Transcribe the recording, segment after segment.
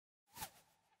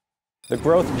The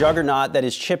growth juggernaut that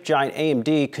is chip giant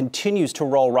AMD continues to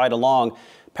roll right along.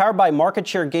 Powered by market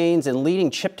share gains and leading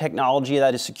chip technology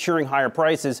that is securing higher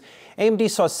prices, AMD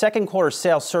saw second quarter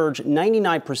sales surge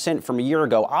 99% from a year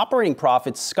ago. Operating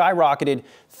profits skyrocketed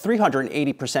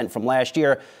 380% from last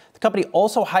year. The company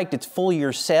also hiked its full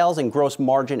year sales and gross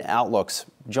margin outlooks.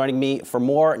 Joining me for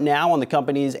more now on the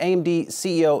company's AMD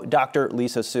CEO, Dr.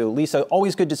 Lisa Su. Lisa,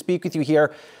 always good to speak with you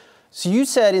here. So you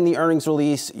said in the earnings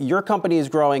release, your company is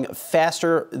growing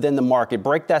faster than the market.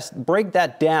 Break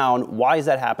that down. Why is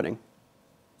that happening?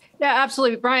 Yeah,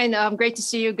 absolutely. Brian, great to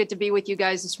see you. Good to be with you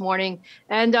guys this morning.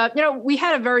 And, we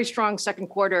had a very strong second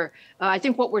quarter. I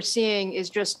think what we're seeing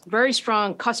is just very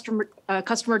strong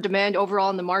customer demand overall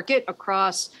in the market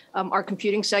across our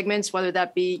computing segments, whether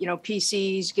that be,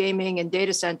 PCs, gaming, and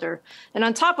data center. And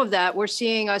on top of that, we're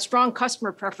seeing a strong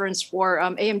customer preference for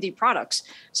AMD products.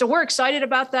 So we're excited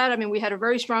about that. I mean, we had a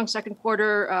very strong second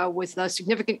quarter with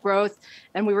significant growth,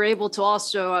 and we were able to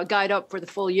also guide up for the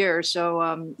full year.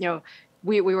 So,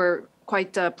 we were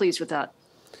quite pleased with that.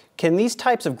 Can these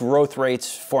types of growth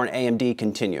rates for an AMD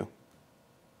continue?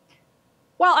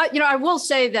 Well, I will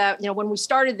say that, when we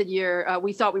started the year,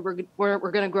 we thought we were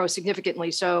going to grow significantly.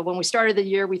 So when we started the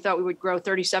year, we thought we would grow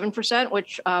 37%,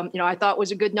 which, I thought was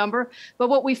a good number. But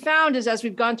what we found is as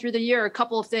we've gone through the year, a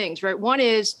couple of things, right? One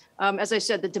is, as I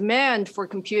said, the demand for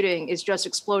computing is just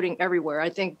exploding everywhere. I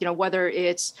think, whether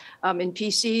it's in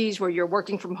PCs where you're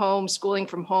working from home, schooling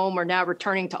from home, or now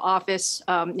returning to office,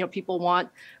 people want,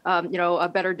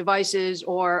 better devices,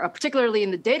 or particularly in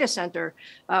the data center,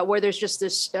 where there's just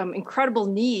this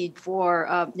incredible need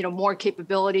for, more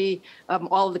capability,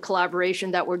 all of the collaboration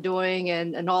that we're doing,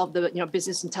 and all of the,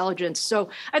 business intelligence. So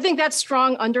I think that's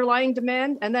strong underlying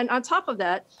demand. And then on top of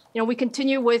that, we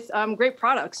continue with great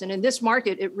products. And in this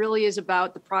market, it really is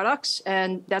about the products,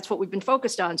 and that's what we've been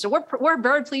focused on. So we're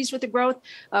very pleased with the growth.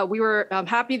 We were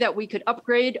happy that we could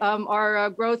upgrade our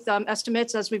growth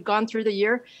estimates as we've gone through the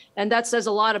year, and that says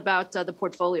a lot about the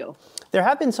portfolio. There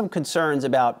have been some concerns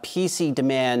about PC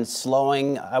demand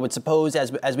slowing, I would suppose,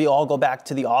 as we all go back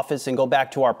to the office and go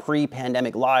back to our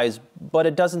pre-pandemic lives, but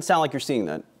it doesn't sound like you're seeing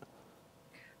that.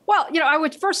 Well, I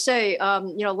would first say,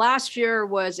 last year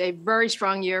was a very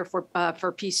strong year for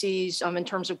PCs in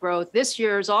terms of growth. This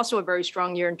year is also a very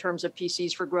strong year in terms of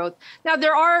PCs for growth. Now,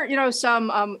 there are,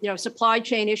 some, supply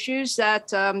chain issues that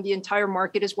the entire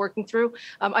market is working through.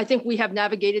 I think we have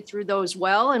navigated through those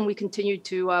well, and we continue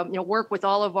to, work with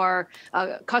all of our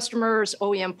customers,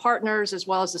 OEM partners, as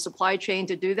well as the supply chain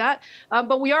to do that.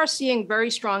 But we are seeing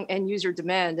very strong end user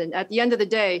demand. And at the end of the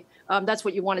day, that's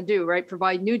what you want to do, right?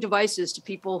 Provide new devices to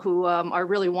people who are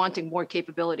really wanting more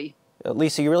capability.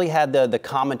 Lisa, you really had the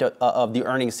comment of the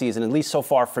earnings season, at least so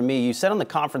far for me. You said on the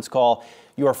conference call,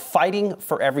 you are fighting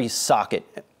for every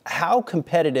socket. How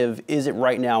competitive is it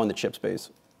right now in the chip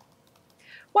space?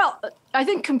 Well, I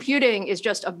think computing is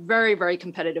just a very, very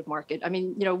competitive market. I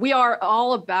mean, we are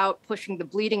all about pushing the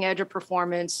bleeding edge of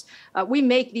performance. We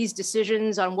make these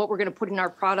decisions on what we're going to put in our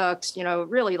products,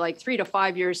 really like 3 to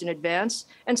 5 years in advance.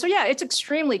 And so, yeah, it's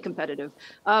extremely competitive.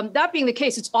 That being the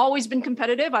case, it's always been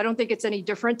competitive. I don't think it's any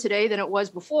different today than it was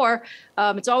before.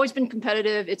 It's always been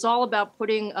competitive. It's all about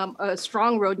putting a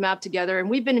strong roadmap together. And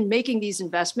we've been making these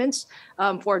investments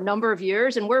for a number of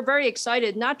years. And we're very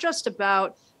excited, not just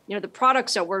about the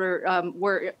products that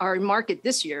are in market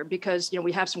this year, because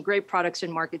we have some great products in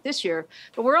market this year,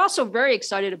 but we're also very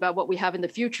excited about what we have in the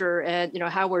future, and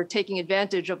how we're taking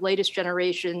advantage of latest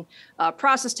generation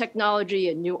process technology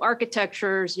and new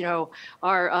architectures.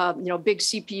 Our big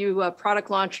CPU product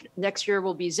launch next year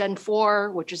will be Zen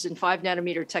 4, which is in 5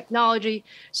 nanometer technology.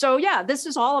 So yeah, this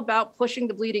is all about pushing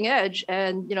the bleeding edge,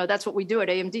 and that's what we do at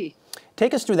AMD.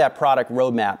 Take us through that product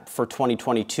roadmap for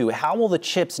 2022. How will the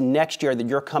chips next year that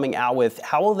you're coming out with,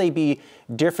 how will they be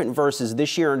different versus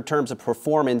this year in terms of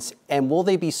performance, and will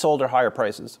they be sold at higher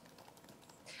prices?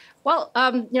 Well,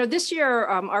 this year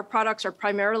our products are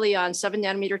primarily on 7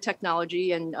 nanometer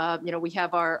technology, and we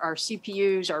have our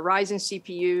CPUs, our Ryzen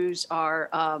CPUs, our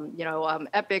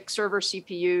EPYC server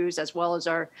CPUs, as well as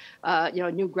our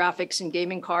new graphics and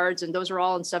gaming cards, and those are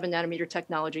all in 7 nanometer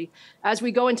technology. As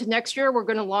we go into next year, we're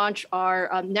going to launch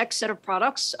our next set of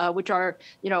products, which are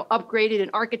upgraded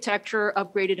in architecture,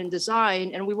 upgraded in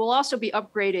design, and we will also be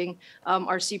upgrading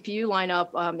our CPU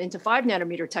lineup into 5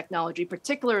 nanometer technology,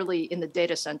 particularly in the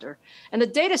data center. center. And the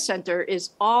data center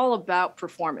is all about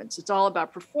performance. It's all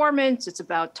about performance. It's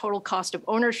about total cost of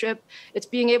ownership. It's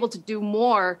being able to do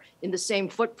more in the same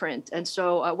footprint. And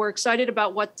so we're excited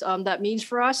about what that means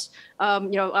for us.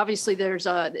 Obviously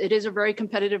it is a very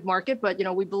competitive market, but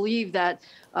we believe that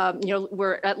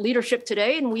we're at leadership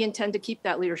today, and we intend to keep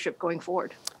that leadership going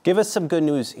forward. Give us some good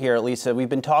news here, Lisa. We've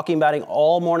been talking about it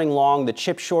all morning long. The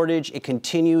chip shortage, it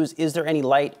continues. Is there any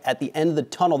light at the end of the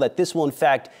tunnel that this will, in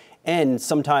fact, end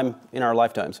sometime in our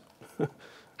lifetimes?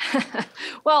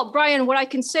 Well, Brian, what I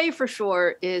can say for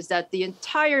sure is that the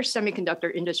entire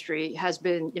semiconductor industry has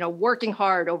been, working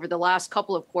hard over the last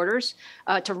couple of quarters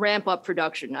to ramp up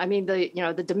production. I mean,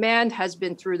 the demand has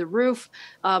been through the roof.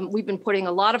 We've been putting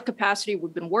a lot of capacity.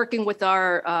 We've been working with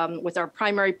our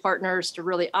primary partners to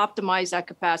really optimize that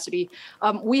capacity.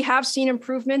 We have seen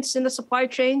improvements in the supply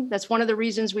chain. That's one of the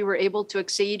reasons we were able to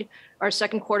exceed our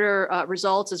second quarter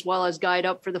results, as well as guide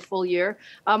up for the full year.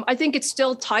 I think it's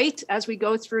still tight as we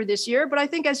go through this year, but I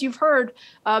think, as you've heard,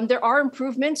 there are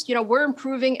improvements. We're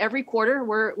improving every quarter.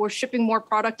 We're shipping more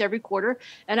product every quarter,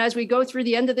 and as we go through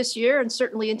the end of this year and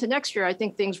certainly into next year, I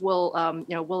think things will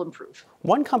improve.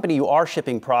 One company you are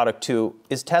shipping product to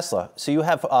is Tesla. So you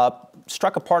have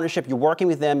struck a partnership. You're working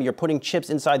with them. You're putting chips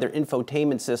inside their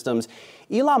infotainment systems.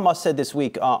 Elon Musk said this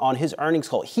week on his earnings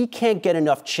call he can't get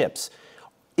enough chips.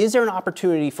 Is there an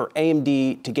opportunity for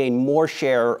AMD to gain more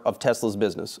share of Tesla's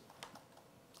business?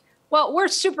 Well, we're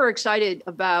super excited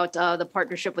about the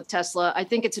partnership with Tesla. I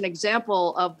think it's an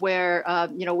example of where,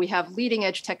 we have leading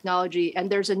edge technology, and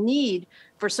there's a need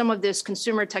for some of this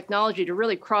consumer technology to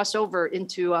really cross over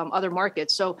into other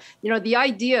markets. So, the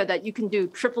idea that you can do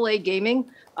AAA gaming,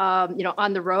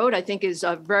 on the road, I think is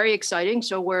very exciting.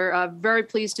 So we're very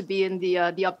pleased to be in the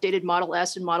updated Model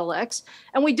S and Model X.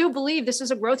 And we do believe this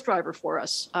is a growth driver for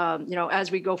us,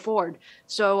 as we go forward.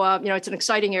 So, it's an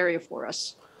exciting area for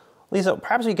us. Lisa,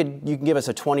 perhaps you can give us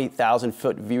a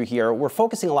 20,000-foot view here. We're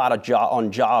focusing a lot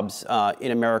on jobs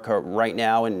in America right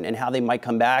now and how they might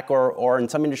come back, or in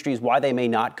some industries, why they may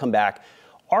not come back.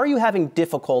 Are you having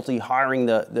difficulty hiring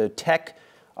the tech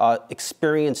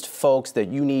experienced folks that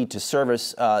you need to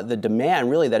service the demand,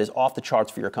 really, that is off the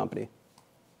charts for your company?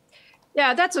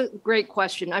 Yeah, that's a great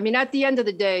question. I mean, at the end of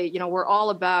the day, we're all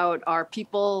about our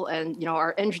people, and,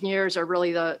 our engineers are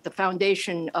really the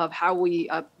foundation of how we,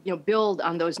 build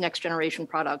on those next generation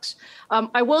products.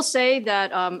 I will say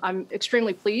that I'm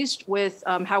extremely pleased with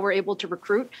how we're able to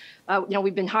recruit.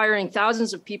 We've been hiring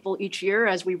thousands of people each year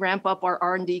as we ramp up our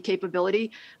R&D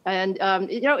capability. And,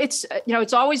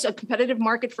 it's always a competitive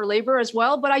market for labor as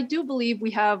well. But I do believe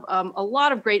we have a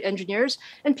lot of great engineers,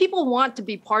 and people want to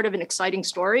be part of an exciting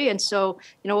story. And so,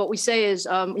 what we say is,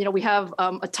 we have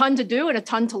a ton to do and a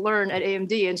ton to learn at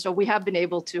AMD. And so we have been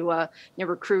able to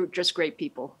recruit just great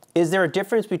people. Is there a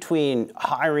difference between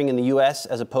hiring in the U.S.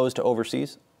 as opposed to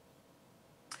overseas?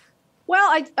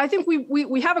 Well, I think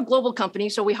we have a global company,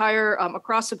 so we hire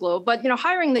across the globe. But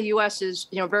hiring in the U.S. is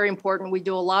very important. We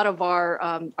do a lot of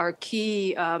our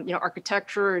key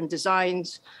architecture and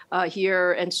designs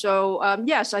here, and so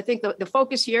yes, I think the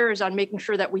focus here is on making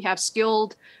sure that we have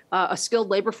a skilled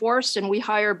labor force, and we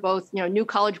hire both new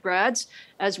college grads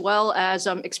as well as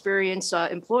experienced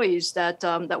employees that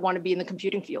want to be in the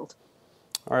computing field.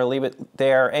 All right, leave it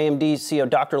there. AMD CEO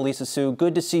Dr. Lisa Su,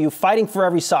 good to see you fighting for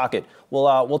every socket.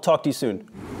 We'll talk to you soon.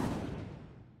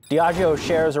 Diageo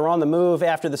shares are on the move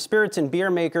after the spirits and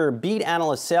beer maker beat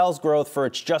analyst sales growth for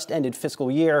its just ended fiscal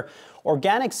year.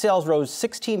 Organic sales rose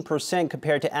 16%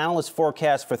 compared to analyst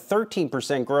forecasts for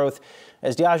 13% growth,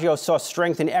 as Diageo saw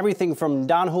strength in everything from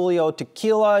Don Julio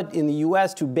tequila in the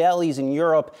U.S. to Bailey's in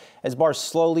Europe as bars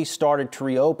slowly started to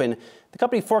reopen. The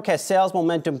company forecasts sales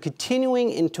momentum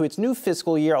continuing into its new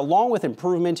fiscal year, along with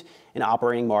improvement in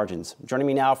operating margins. Joining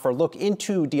me now for a look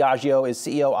into Diageo is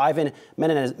CEO Ivan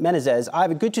Menezes.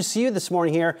 Ivan, good to see you this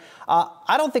morning here.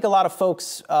 I don't think a lot of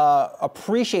folks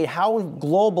appreciate how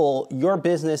global your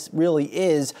business really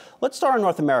is. Let's start in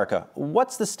North America.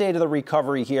 What's the state of the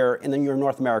recovery here in your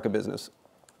North America business?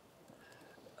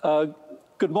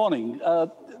 Good morning.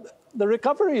 The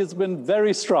recovery has been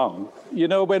very strong.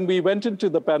 When we went into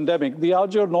the pandemic,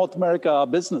 Diageo North America, our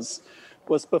business,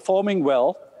 was performing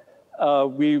well.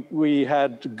 We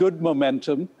had good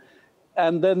momentum.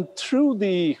 And then through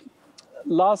the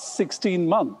last 16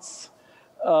 months,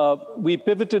 we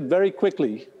pivoted very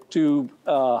quickly to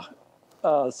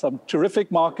some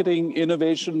terrific marketing,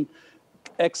 innovation,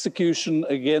 execution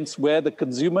against where the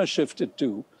consumer shifted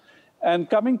to. And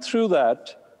coming through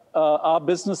that, our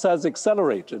business has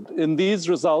accelerated. In these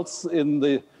results, in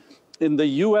the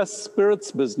U.S.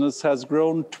 spirits business has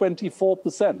grown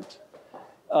 24%.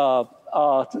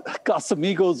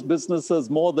 Casamigos business has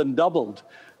more than doubled.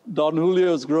 Don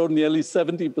Julio has grown nearly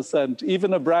 70%.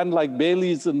 Even a brand like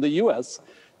Bailey's in the US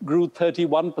grew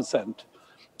 31%.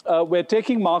 We're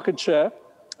taking market share,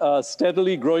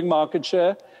 steadily growing market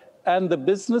share, and the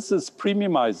business is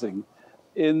premiumizing.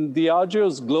 In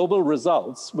Diageo's global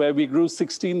results, where we grew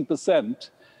 16%,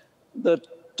 the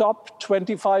top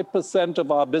 25%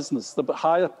 of our business, the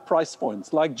higher price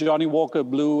points, like Johnnie Walker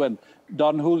Blue and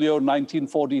Don Julio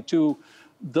 1942,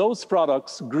 those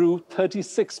products grew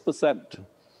 36%.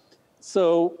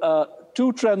 So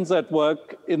two trends at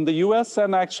work in the US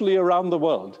and actually around the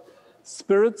world.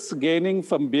 Spirits gaining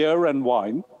from beer and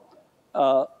wine.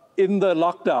 In the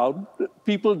lockdown,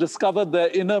 people discovered their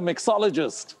inner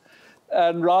mixologist.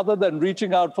 And rather than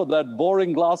reaching out for that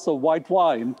boring glass of white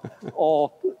wine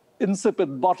or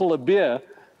insipid bottle of beer,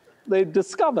 they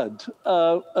discovered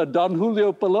a Don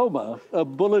Julio Paloma, a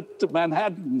Bullet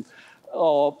Manhattan,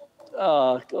 or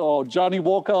Johnnie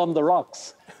Walker on the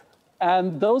rocks.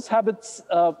 And those habits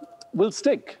will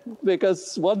stick,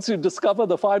 because once you discover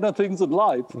the finer things in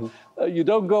life, you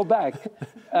don't go back.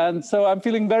 And so I'm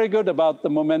feeling very good about the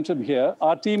momentum here.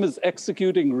 Our team is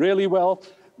executing really well.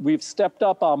 We've stepped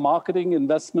up our marketing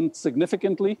investment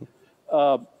significantly.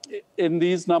 In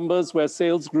these numbers, where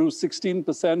sales grew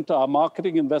 16%, our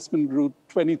marketing investment grew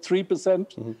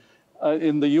 23%.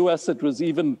 In the US, it was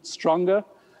even stronger.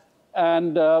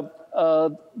 And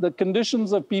the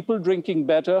conditions of people drinking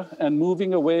better and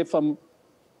moving away from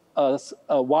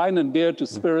wine and beer to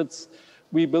spirits,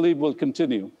 we believe will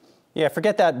continue. Yeah,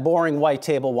 forget that boring white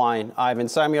table wine, Ivan.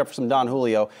 Sign me up for some Don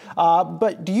Julio.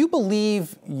 But do you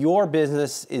believe your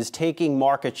business is taking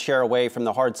market share away from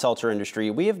the hard seltzer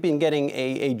industry? We have been getting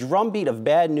a drumbeat of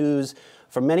bad news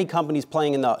from many companies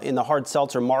playing in the hard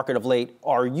seltzer market of late.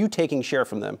 Are you taking share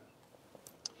from them?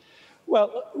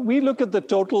 Well, we look at the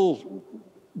total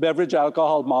beverage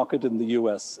alcohol market in the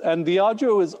US, and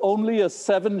Diageo is only a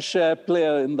 7-share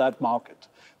player in that market.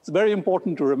 It's very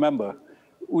important to remember.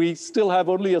 We still have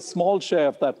only a small share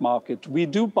of that market. We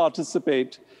do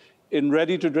participate in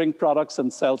ready-to-drink products and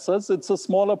seltzers. It's a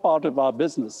smaller part of our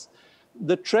business.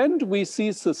 The trend we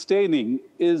see sustaining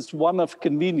is one of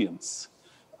convenience.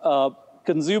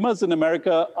 Consumers in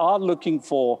America are looking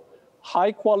for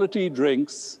high-quality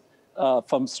drinks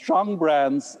from strong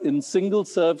brands in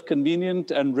single-serve,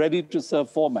 convenient, and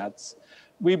ready-to-serve formats.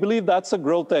 We believe that's a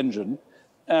growth engine.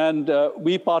 And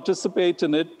we participate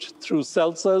in it through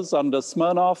seltzers under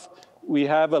Smirnoff. We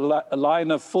have a line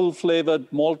of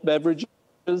full-flavored malt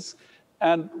beverages.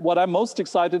 And what I'm most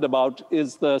excited about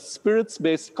is the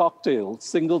spirits-based cocktail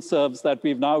single serves that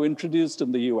we've now introduced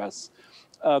in the US.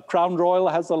 Crown Royal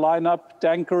has a lineup.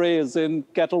 Tanqueray is in.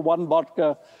 Kettle One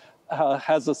Vodka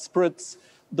has a spritz.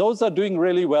 Those are doing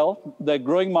really well. They're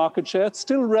growing market share. It's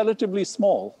still relatively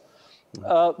small.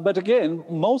 But again,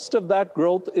 most of that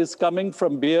growth is coming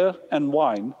from beer and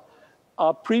wine.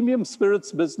 Our premium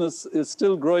spirits business is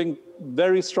still growing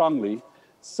very strongly.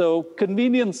 So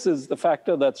convenience is the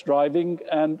factor that's driving.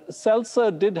 And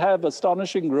seltzer did have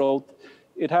astonishing growth.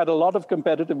 It had a lot of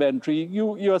competitive entry.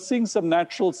 You are seeing some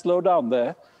natural slowdown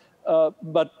there.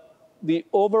 But the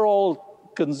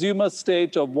overall consumer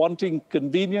state of wanting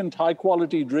convenient,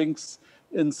 high-quality drinks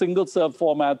in single-serve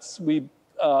formats,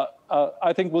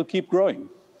 I think will keep growing.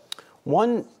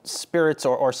 One spirits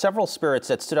or several spirits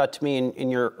that stood out to me in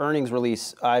your earnings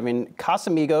release, I mean,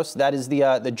 Casamigos, that is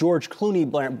the George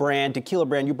Clooney brand, tequila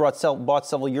brand you bought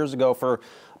several years ago for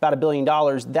about $1 billion.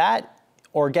 That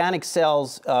organic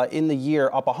sales in the year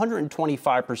up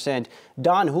 125%.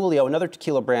 Don Julio, another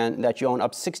tequila brand that you own,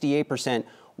 up 68%.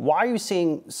 Why are you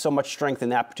seeing so much strength in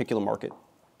that particular market?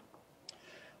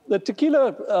 The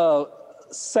tequila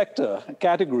sector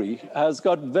category has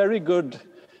got very good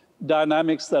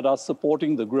dynamics that are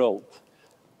supporting the growth.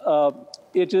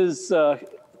 It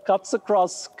cuts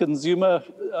across consumer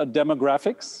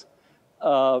demographics,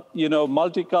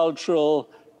 multicultural,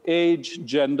 age,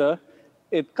 gender.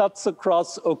 It cuts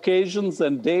across occasions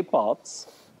and day parts.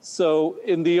 So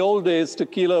in the old days,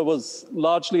 tequila was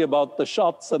largely about the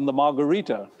shots and the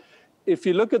margarita. If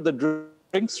you look at the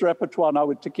drinks repertoire now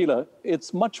with tequila,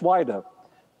 it's much wider.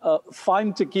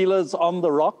 Fine tequilas on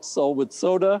the rocks or with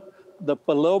soda, the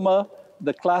Paloma,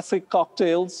 the classic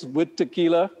cocktails with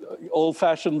tequila, old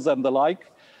fashions and the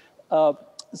like.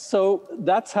 So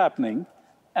that's happening.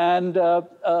 And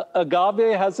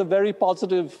agave has a very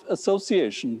positive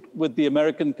association with the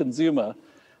American consumer.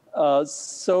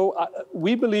 So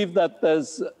we believe that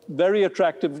there's very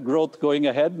attractive growth going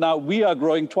ahead. Now, we are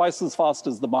growing twice as fast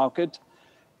as the market.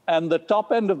 And the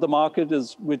top end of the market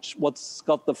is what's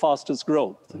got the fastest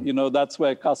growth. That's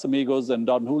where Casamigos and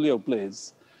Don Julio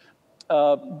plays.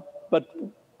 but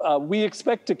we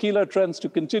expect tequila trends to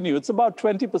continue. It's about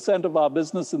 20% of our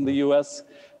business in the US.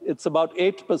 It's about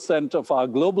 8% of our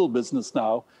global business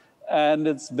now, and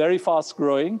it's very fast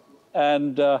growing.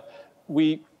 And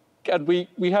we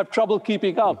have trouble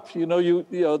keeping up. You know,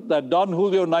 that Don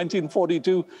Julio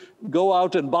 1942, go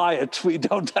out and buy it. We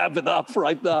don't have enough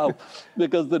right now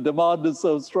because the demand is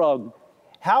so strong.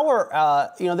 How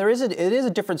are, you know, it is a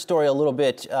different story a little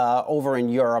bit over in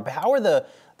Europe. How are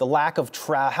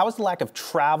how is the lack of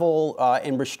travel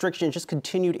and restrictions, just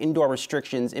continued indoor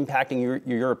restrictions, impacting your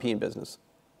European business?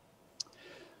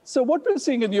 So what we're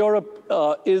seeing in Europe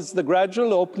is the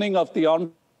gradual opening of the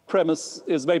on-premise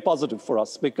is very positive for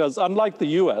us, because unlike the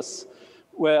US,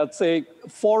 where I'd say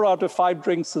 4 out of 5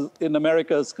 drinks in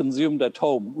America is consumed at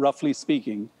home, roughly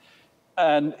speaking.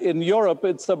 And in Europe,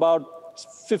 it's about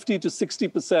 50 to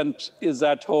 60% is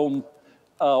at home,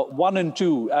 1 in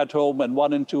 2 at home and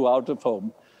 1 in 2 out of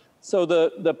home. So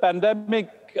the pandemic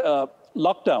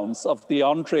lockdowns of the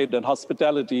on-trade and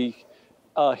hospitality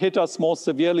hit us more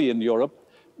severely in Europe.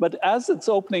 But as it's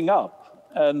opening up,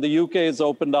 and the UK is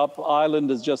opened up, Ireland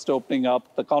is just opening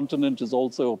up, the continent is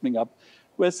also opening up,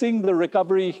 we're seeing the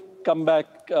recovery come back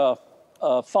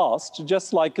fast,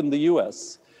 just like in the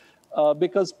US,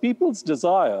 because people's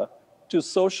desire to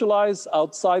socialize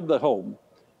outside the home,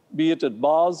 be it at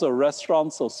bars or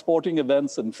restaurants or sporting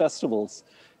events and festivals,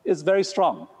 is very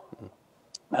strong.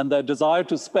 And their desire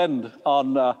to spend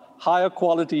on higher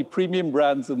quality premium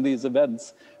brands in these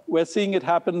events, we're seeing it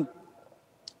happen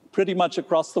pretty much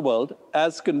across the world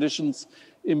as conditions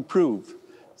improve.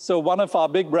 So one of our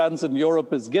big brands in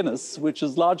Europe is Guinness, which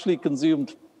is largely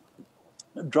consumed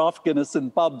draft Guinness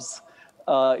in pubs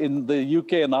in the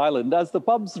UK and Ireland. As the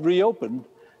pubs reopen,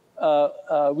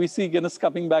 we see Guinness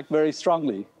coming back very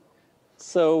strongly.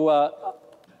 So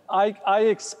I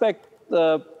expect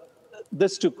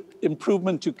this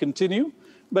improvement to continue,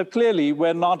 but clearly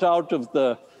we're not out of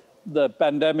the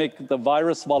pandemic, the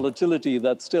virus volatility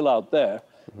that's still out there.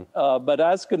 But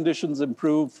as conditions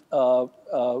improve,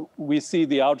 we see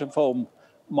the out-of-home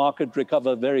market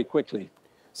recover very quickly.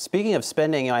 Speaking of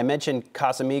spending, I mentioned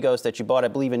Casamigos that you bought, I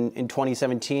believe, in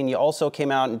 2017. You also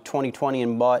came out in 2020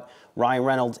 and bought Ryan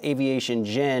Reynolds Aviation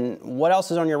Gin. What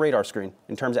else is on your radar screen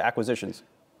in terms of acquisitions?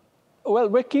 Well,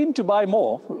 we're keen to buy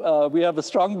more. We have a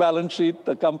strong balance sheet.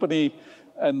 The company,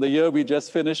 and the year we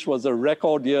just finished was a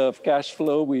record year of cash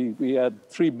flow. We had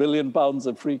 £3 billion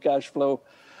of free cash flow.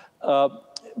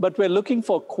 But we're looking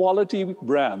for quality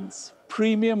brands,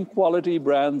 premium quality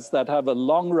brands that have a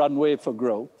long runway for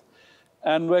growth.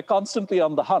 And we're constantly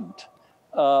on the hunt.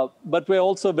 But we're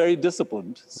also very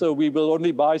disciplined. So we will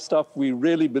only buy stuff we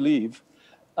really believe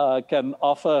can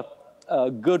offer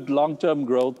good long-term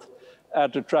growth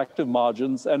at attractive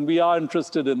margins. And we are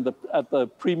interested at the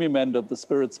premium end of the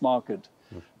spirits market.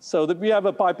 So that we have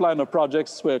a pipeline of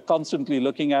projects we're constantly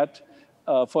looking at.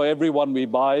 For every one we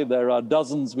buy, there are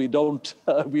dozens we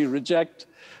reject.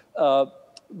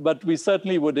 But we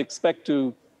certainly would expect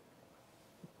to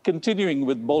continuing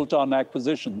with bolt-on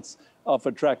acquisitions of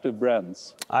attractive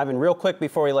brands. Ivan, real quick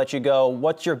before we let you go,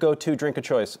 what's your go-to drink of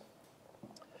choice?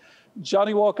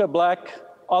 Johnny Walker Black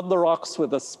on the rocks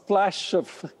with a splash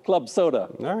of club soda.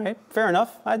 All right, fair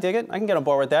enough. I dig it. I can get on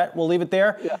board with that. We'll leave it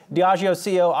there. Yeah. Diageo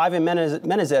CEO Ivan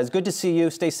Menezes, good to see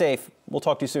you. Stay safe. We'll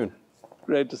talk to you soon.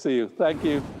 Great to see you. Thank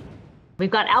you. We've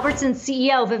got Albertsons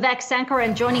CEO Vivek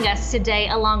Sankaran joining us today,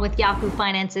 along with Yahoo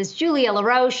Finance's Julia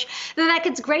LaRoche. Vivek,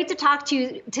 it's great to talk to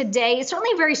you today. It's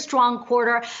certainly a very strong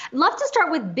quarter. I'd love to start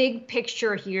with big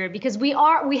picture here, because we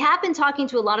have been talking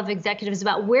to a lot of executives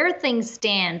about where things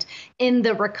stand in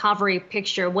the recovery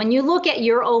picture. When you look at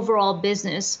your overall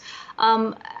business,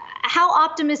 how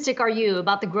optimistic are you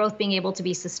about the growth being able to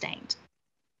be sustained?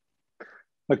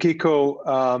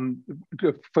 Akiko,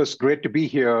 first, great to be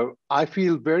here. I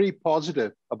feel very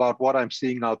positive about what I'm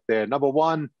seeing out there. Number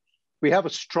one, we have a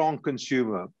strong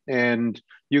consumer, and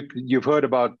you've heard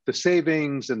about the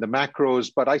savings and the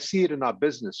macros, but I see it in our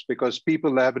business because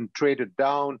people haven't traded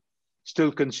down,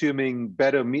 still consuming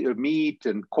better meat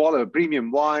and quality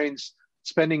premium wines,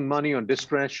 spending money on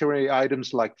discretionary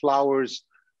items like flowers.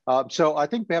 So I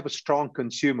think we have a strong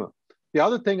consumer. The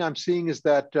other thing I'm seeing is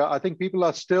that I think people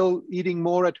are still eating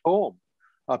more at home.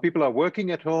 People are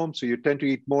working at home, so you tend to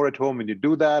eat more at home when you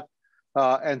do that.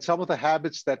 And some of the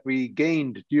habits that we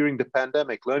gained during the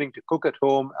pandemic, learning to cook at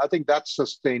home, I think that's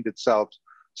sustained itself.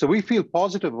 So we feel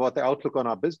positive about the outlook on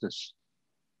our business.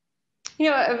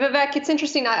 You know, Vivek, it's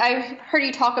interesting. I heard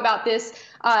you talk about this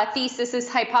thesis, this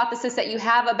hypothesis that you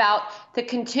have about the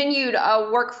continued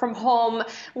work from home.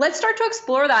 Let's start to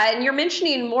explore that. And you're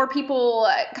mentioning more people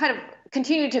kind of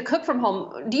continue to cook from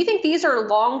home. Do you think these are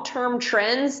long-term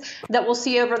trends that we'll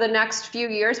see over the next few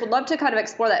years? Would love to kind of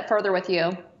explore that further with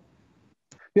you.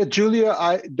 Yeah, Julia,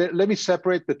 let me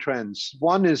separate the trends.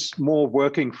 One is more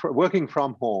working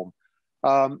from home.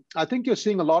 I think you're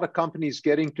seeing a lot of companies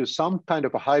getting to some kind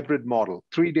of a hybrid model,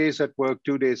 3 days at work,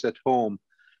 2 days at home.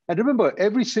 And remember,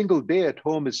 every single day at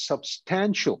home is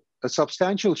a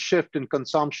substantial shift in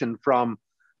consumption from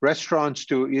restaurants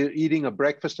to eating a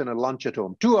breakfast and a lunch at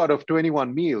home. 2 out of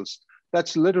 21 meals,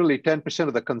 that's literally 10%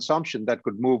 of the consumption that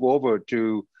could move over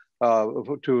to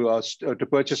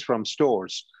purchase from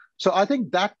stores. So I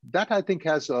think that I think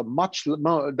has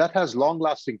that has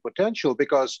long-lasting potential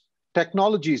because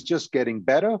technology is just getting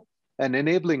better and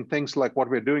enabling things like what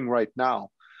we're doing right now.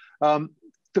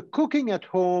 The cooking at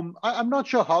home, I'm not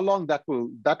sure how long that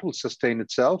will sustain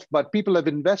itself, but people have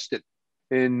invested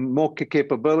in more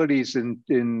capabilities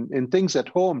in things at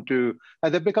home and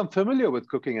they've become familiar with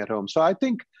cooking at home. So I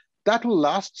think that will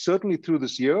last certainly through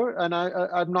this year, and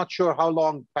I'm not sure how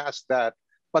long past that.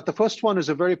 But the first one is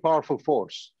a very powerful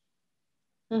force.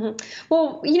 Mm-hmm.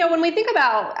 Well, when we think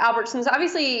about Albertsons,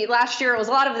 obviously last year it was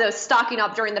a lot of those stocking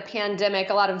up during the pandemic,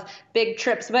 a lot of big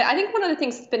trips. But I think one of the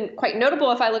things that's been quite notable,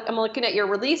 I'm looking at your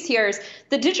release here, is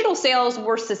the digital sales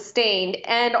were sustained,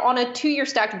 and on a 2-year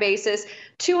stacked basis,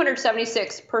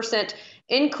 276%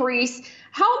 increase.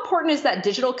 How important is that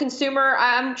digital consumer?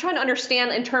 I'm trying to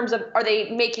understand in terms of, are they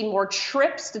making more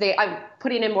trips? I'm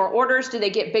putting in more orders? Do they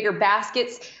get bigger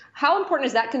baskets? How important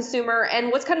is that consumer,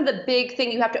 and what's kind of the big thing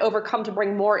you have to overcome to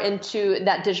bring more into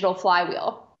that digital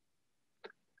flywheel?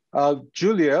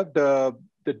 Julia,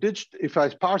 if I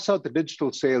parse out the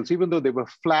digital sales, even though they were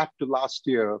flat to last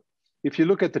year, if you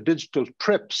look at the digital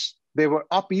trips, they were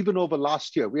up even over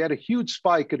last year. We had a huge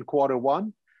spike in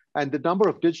Q1, and the number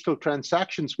of digital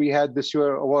transactions we had this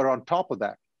year were on top of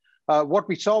that. What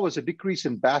we saw was a decrease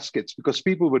in baskets because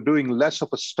people were doing less of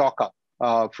a stock up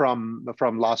from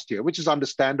last year, which is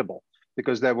understandable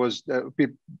because there was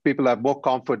people have more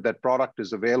comfort that product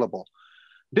is available.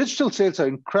 Digital sales are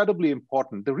incredibly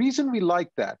important. The reason we like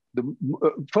that,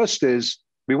 first is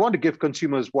we want to give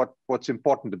consumers what's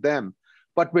important to them.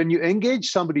 But when you engage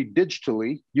somebody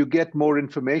digitally, you get more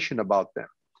information about them.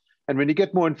 And when you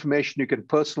get more information, you can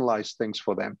personalize things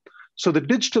for them. So the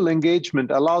digital engagement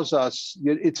allows us,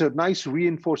 it's a nice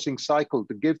reinforcing cycle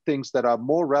to give things that are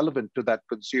more relevant to that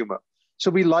consumer. So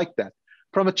we like that.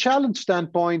 From a challenge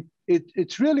standpoint,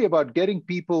 it's really about getting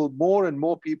more and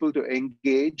more people to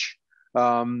engage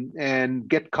and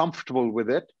get comfortable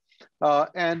with it.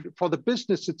 And for the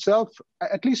business itself,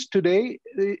 at least today,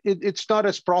 it's not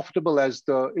as profitable as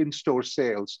the in-store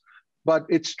sales, but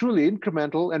it's truly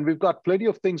incremental. And we've got plenty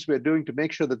of things we're doing to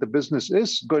make sure that the business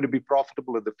is going to be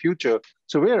profitable in the future.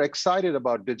 So we're excited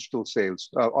about digital sales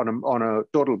on a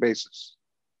total basis.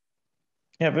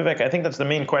 Yeah, Vivek, I think that's the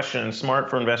main question. Smart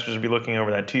for investors to be looking over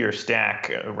that 2-year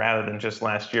stack rather than just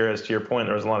last year. As to your point,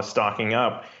 there was a lot of stocking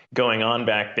up going on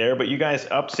back there, but you guys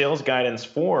up sales guidance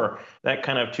for that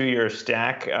kind of 2-year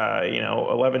stack,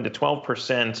 11 to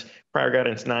 12%, prior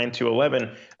guidance 9 to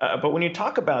 11. But when you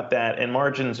talk about that and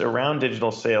margins around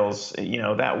digital sales,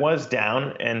 that was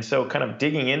down. And so kind of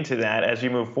digging into that as you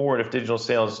move forward, if digital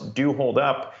sales do hold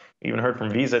up, even heard from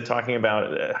Visa talking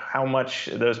about how much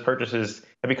those purchases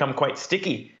have become quite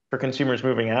sticky for consumers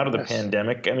moving out of the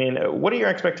pandemic. I mean, what are your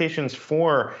expectations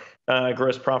for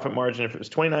gross profit margin? If it was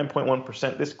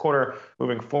 29.1% this quarter,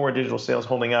 moving forward, digital sales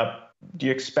holding up, do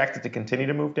you expect it to continue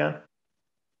to move down?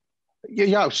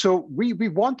 Yeah. So we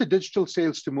want the digital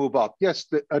sales to move up. Yes,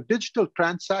 a digital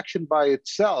transaction by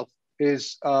itself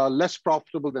is less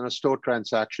profitable than a store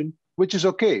transaction, which is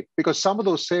okay, because some of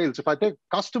those sales, if I take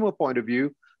customer point of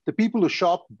view, the people who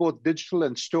shop both digital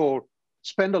and store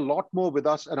spend a lot more with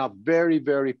us and are very,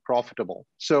 very profitable.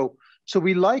 So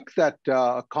we like that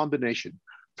combination.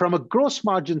 From a gross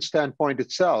margin standpoint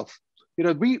itself,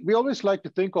 we always like to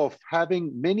think of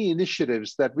having many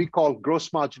initiatives that we call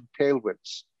gross margin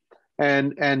tailwinds.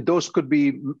 And those could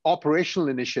be operational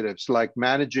initiatives like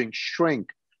managing shrink,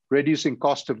 reducing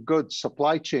cost of goods,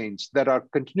 supply chains that are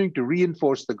continuing to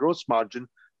reinforce the gross margin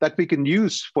that we can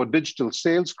use for digital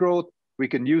sales growth. We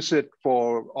can use it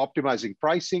for optimizing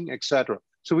pricing, et cetera.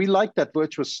 So we like that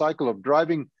virtuous cycle of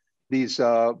driving this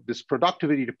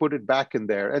productivity to put it back in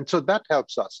there. And so that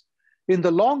helps us. In the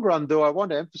long run, though, I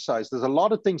want to emphasize there's a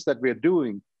lot of things that we're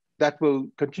doing that will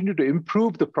continue to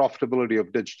improve the profitability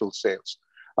of digital sales.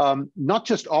 Not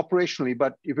just operationally,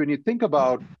 but when you think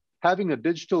about having a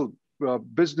digital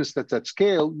business that's at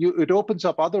scale, it opens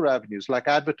up other avenues like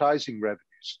advertising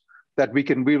revenues that we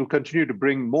will continue to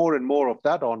bring more and more of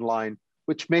that online,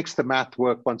 which makes the math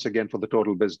work once again for the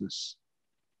total business.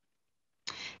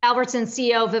 Albertsons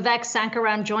CEO Vivek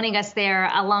Sankaran joining us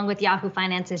there, along with Yahoo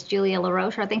Finance's Julia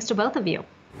LaRoche. Our thanks to both of you.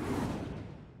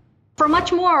 For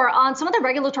much more on some of the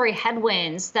regulatory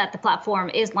headwinds that the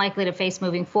platform is likely to face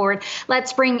moving forward,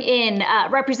 let's bring in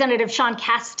Representative Sean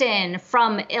Casten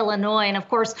from Illinois. And of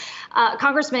course,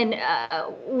 Congressman,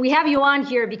 we have you on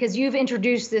here because you've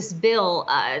introduced this bill,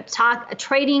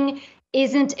 Trading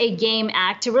Isn't a Game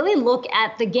Act, to really look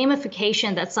at the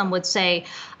gamification that some would say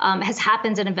has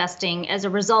happened in investing as a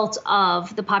result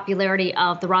of the popularity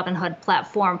of the Robinhood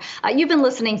platform. You've been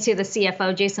listening to the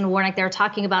CFO, Jason Warnick, there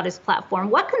talking about his platform.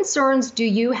 What concerns do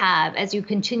you have as you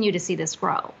continue to see this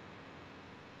grow?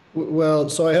 Well,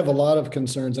 so I have a lot of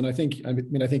concerns, and I think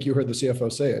you heard the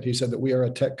CFO say it. He said that we are a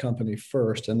tech company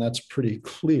first, and that's pretty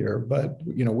clear. But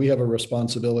we have a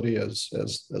responsibility as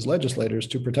legislators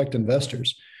to protect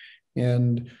investors.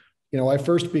 And, I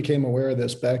first became aware of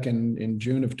this back in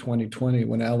June of 2020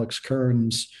 when Alex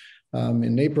Kearns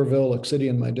in Naperville, a city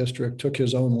in my district, took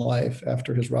his own life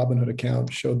after his Robinhood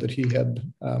account showed that he had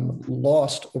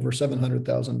lost over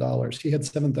 $700,000. He had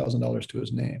 $7,000 to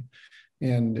his name.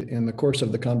 And in the course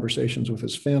of the conversations with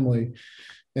his family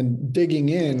and digging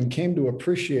in, came to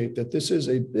appreciate that this is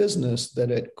a business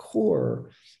that at core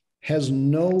has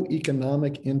no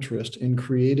economic interest in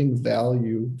creating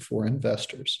value for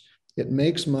investors. It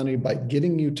makes money by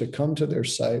getting you to come to their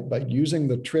site, by using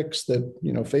the tricks that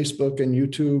Facebook and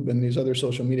YouTube and these other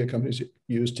social media companies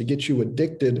use to get you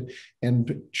addicted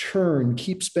and churn,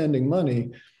 keep spending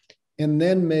money, and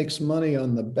then makes money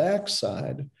on the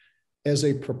backside as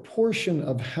a proportion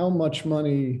of how much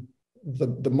money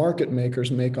the market makers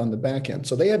make on the back end.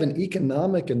 So they have an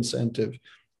economic incentive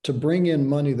to bring in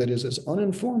money that is as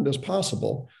uninformed as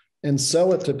possible and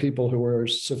sell it to people who are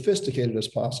as sophisticated as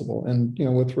possible. And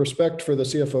with respect for the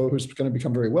CFO who's going to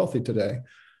become very wealthy today,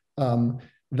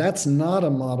 that's not a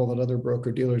model that other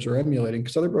broker-dealers are emulating,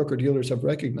 because other broker-dealers have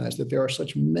recognized that there are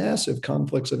such massive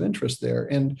conflicts of interest there.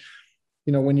 And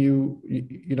when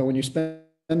you spend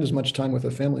as much time with a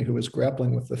family who is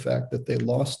grappling with the fact that they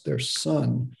lost their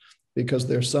son because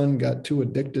their son got too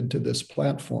addicted to this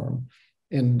platform,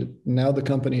 and now the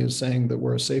company is saying that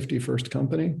we're a safety-first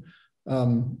company,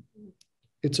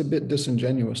 it's a bit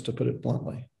disingenuous, to put it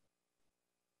bluntly.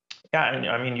 Yeah,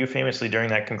 I mean, you famously during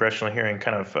that congressional hearing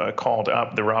kind of called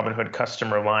up the Robinhood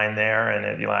customer line there, and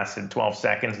it lasted 12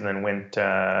 seconds and then went,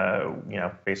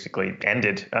 basically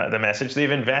ended the message.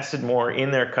 They've invested more in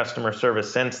their customer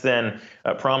service since then,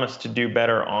 promised to do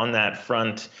better on that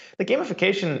front. The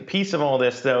gamification piece of all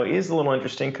this, though, is a little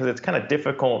interesting because it's kind of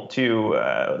difficult to,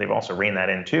 they've also reined that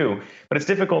in too, but it's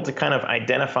difficult to kind of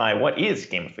identify what is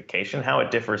gamification, how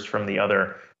it differs from the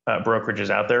other brokerages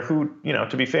out there who,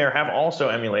 to be fair, have also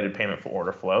emulated payment for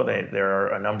order flow. There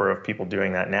are a number of people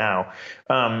doing that now.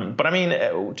 But I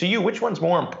mean, to you, which one's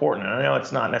more important? I know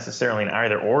it's not necessarily an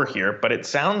either or here, but it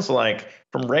sounds like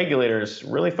from regulators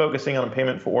really focusing on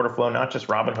payment for order flow, not just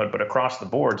Robinhood, but across the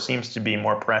board, seems to be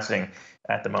more pressing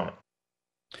at the moment.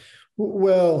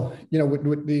 Well,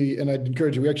 and I'd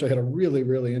encourage you, we actually had a really,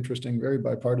 really interesting, very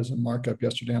bipartisan markup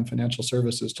yesterday on financial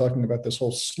services talking about this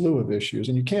whole slew of issues,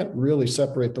 and you can't really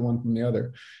separate the one from the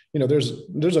other.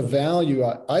 There's a value,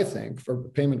 I think, for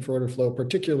payment for order flow,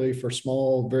 particularly for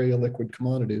small, very illiquid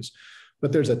commodities,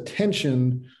 but there's a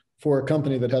tension for a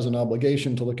company that has an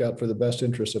obligation to look out for the best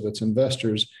interests of its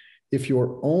investors if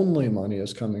your only money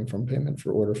is coming from payment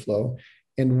for order flow.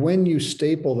 And when you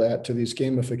staple that to these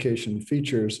gamification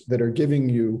features that are giving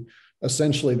you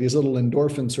essentially these little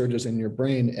endorphin surges in your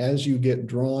brain as you get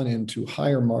drawn into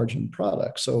higher margin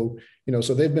products. So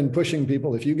they've been pushing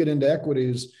people. If you get into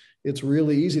equities, it's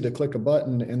really easy to click a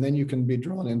button and then you can be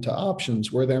drawn into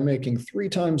options where they're making 3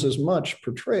 times as much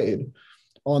per trade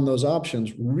on those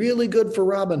options. Really good for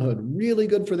Robinhood, really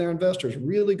good for their investors,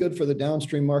 really good for the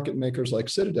downstream market makers like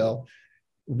Citadel.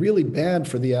 Really bad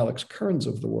for the Alex Kearns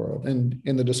of the world. And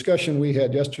in the discussion we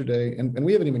had yesterday, and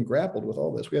we haven't even grappled with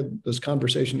all this, we had this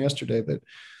conversation yesterday that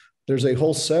there's a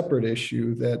whole separate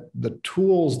issue that the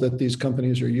tools that these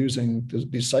companies are using,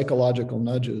 these psychological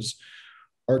nudges,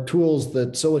 are tools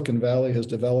that Silicon Valley has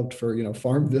developed for,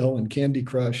 Farmville and Candy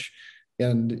Crush.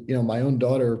 And, my own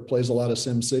daughter plays a lot of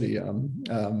SimCity,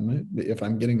 if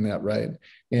I'm getting that right.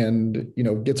 And,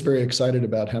 gets very excited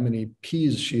about how many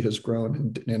peas she has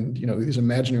grown and these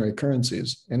imaginary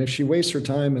currencies. And if she wastes her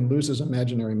time and loses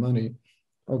imaginary money,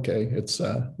 okay, it's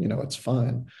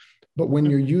fine. But when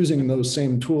you're using those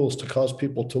same tools to cause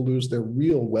people to lose their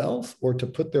real wealth or to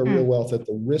put their real wealth at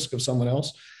the risk of someone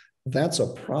else, that's a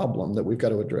problem that we've got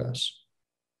to address.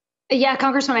 Yeah,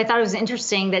 Congressman, I thought it was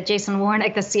interesting that Jason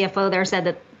Warnick, the CFO there, said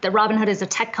that that Robinhood is a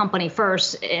tech company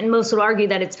first, and most would argue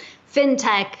that it's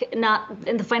fintech, not,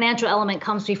 and the financial element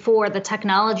comes before the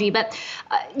technology. But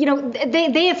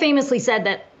they have famously said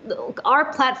that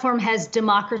our platform has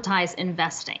democratized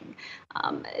investing.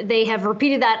 They have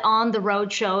repeated that on the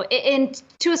roadshow. And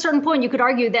to a certain point, you could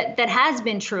argue that that has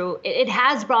been true. It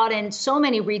has brought in so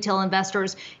many retail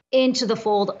investors into the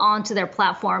fold, onto their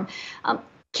platform.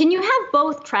 Can you have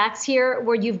both tracks here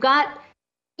where you've got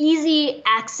easy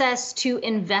access to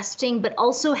investing, but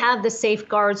also have the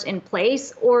safeguards in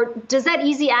place? Or does that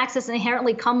easy access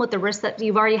inherently come with the risks that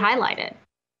you've already highlighted?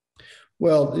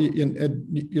 Well,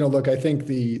 look, I think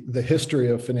the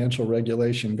history of financial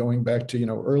regulation, going back to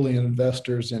early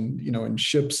investors and in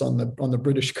ships on the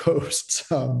British coasts,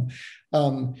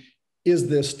 is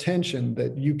this tension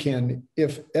that you can,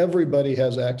 if everybody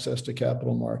has access to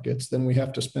capital markets, then we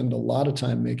have to spend a lot of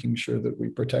time making sure that we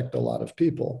protect a lot of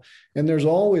people. And there's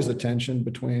always a tension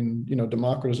between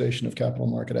democratization of capital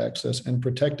market access and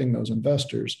protecting those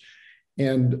investors.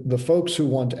 And the folks who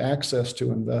want access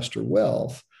to investor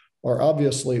wealth are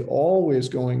obviously always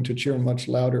going to cheer much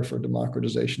louder for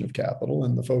democratization of capital.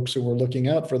 And the folks who are looking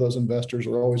out for those investors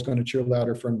are always going to cheer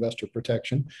louder for investor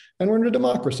protection. And we're in a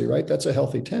democracy, right? That's a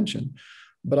healthy tension.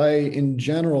 But I, in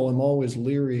general, am always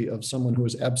leery of someone who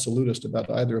is absolutist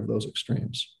about either of those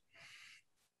extremes.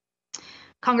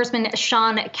 Congressman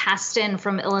Sean Casten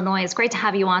from Illinois, it's great to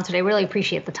have you on today. Really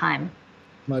appreciate the time.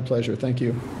 My pleasure. Thank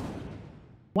you.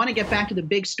 I want to get back to the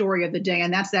big story of the day,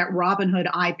 and that's that Robinhood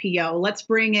IPO. Let's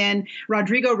bring in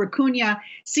Rodrigo Vicuna,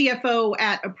 CFO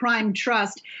at Prime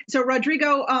Trust. So,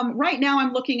 Rodrigo, right now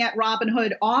I'm looking at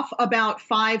Robinhood off about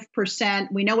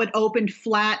 5%. We know it opened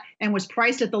flat and was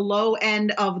priced at the low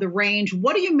end of the range.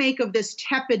 What do you make of this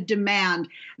tepid demand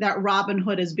that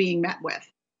Robinhood is being met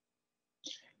with?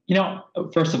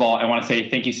 First of all, I want to say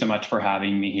thank you so much for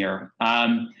having me here.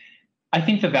 I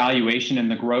think the valuation and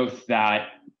the growth that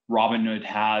Robinhood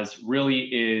has really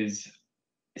is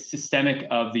systemic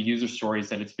of the user stories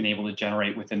that it's been able to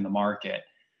generate within the market.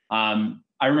 I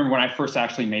remember when I first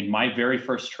actually made my very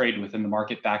first trade within the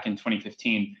market back in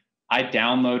 2015, I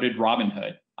downloaded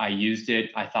Robinhood. I used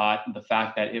it. I thought the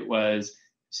fact that it was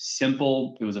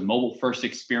simple, it was a mobile first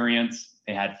experience.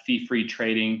 They had fee-free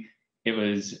trading.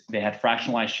 They had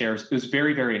fractionalized shares. It was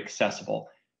very, very accessible.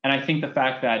 And I think the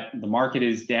fact that the market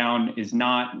is down is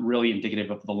not really indicative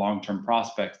of the long-term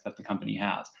prospects that the company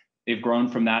has. They've grown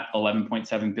from that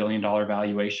 $11.7 billion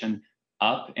valuation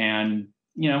up, and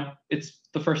it's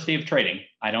the first day of trading.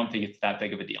 I don't think it's that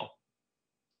big of a deal.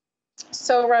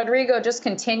 So, Rodrigo, just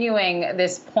continuing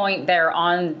this point there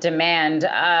on demand,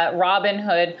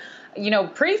 Robinhood,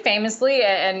 pretty famously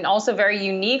and also very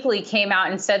uniquely came out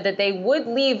and said that they would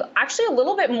leave actually a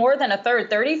little bit more than a third,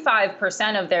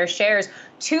 35% of their shares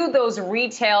to those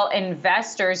retail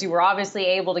investors. You were obviously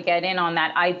able to get in on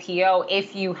that IPO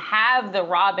if you have the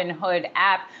Robinhood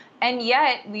app. And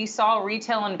yet we saw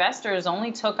retail investors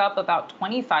only took up about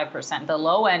 25%, the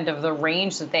low end of the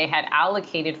range that they had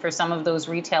allocated for some of those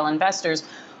retail investors.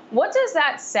 What does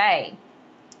that say?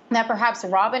 That perhaps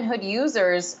Robinhood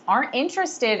users aren't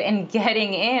interested in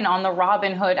getting in on the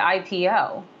Robinhood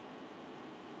IPO?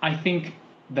 I think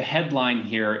the headline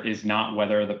here is not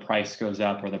whether the price goes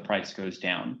up or the price goes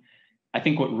down. I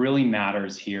think what really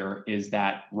matters here is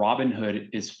that Robinhood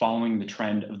is following the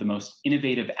trend of the most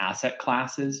innovative asset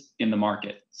classes in the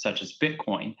market, such as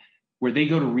Bitcoin, where they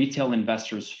go to retail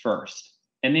investors first.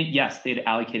 And they'd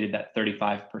allocated that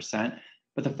 35%.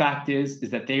 But the fact is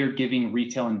that they are giving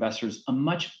retail investors a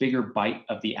much bigger bite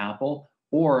of the apple,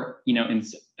 or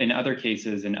in other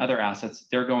cases, in other assets,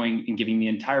 they're going and giving the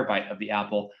entire bite of the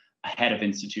apple ahead of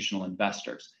institutional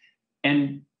investors.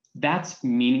 And that's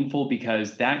meaningful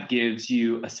because that gives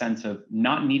you a sense of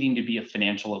not needing to be a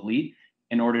financial elite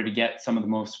in order to get some of the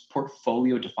most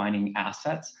portfolio defining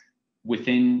assets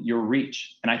within your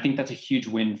reach. And I think that's a huge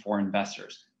win for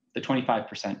investors. The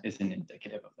 25% isn't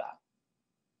indicative of that.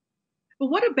 But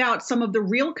what about some of the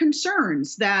real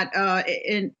concerns that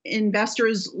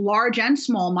investors, large and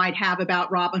small, might have about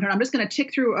Robinhood? I'm just going to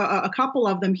tick through a couple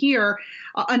of them here.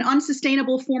 An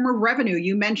unsustainable form of revenue.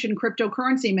 You mentioned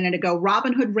cryptocurrency a minute ago.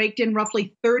 Robinhood raked in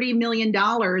roughly $30 million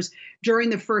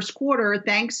during the first quarter,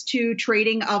 thanks to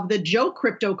trading of the joke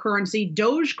cryptocurrency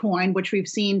Dogecoin, which we've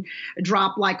seen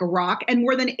drop like a rock. And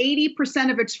more than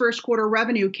 80% of its first quarter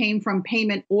revenue came from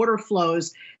payment order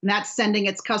flows. And that's sending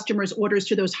its customers orders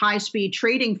to those high-speed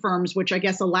trading firms, which I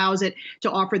guess allows it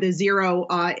to offer the zero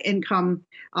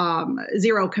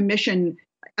commission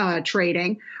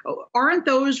trading. Aren't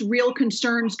those real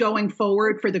concerns going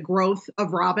forward for the growth of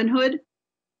Robinhood?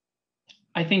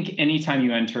 I think anytime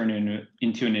you enter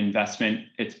into an investment,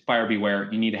 it's buyer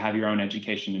beware. You need to have your own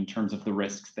education in terms of the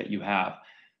risks that you have.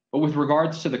 But with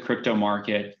regards to the crypto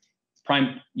market,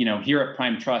 here at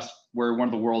Prime Trust, we're one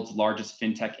of the world's largest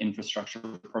fintech infrastructure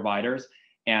providers,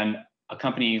 and a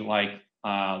company like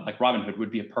Robinhood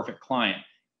would be a perfect client.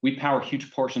 We power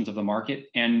huge portions of the market,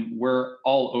 and we're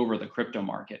all over the crypto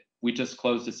market. We just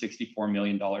closed a $64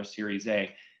 million Series A,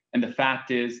 and the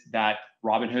fact is that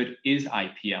Robinhood is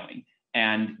IPOing,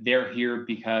 and they're here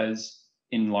because,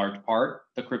 in large part,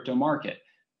 the crypto market.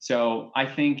 So I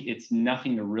think it's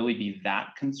nothing to really be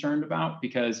that concerned about,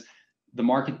 because the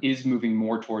market is moving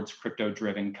more towards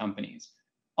crypto-driven companies.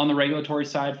 On the regulatory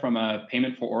side, from a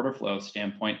payment for order flow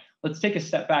standpoint, let's take a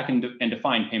step back and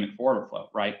define payment for order flow,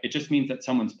 right? It just means that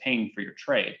someone's paying for your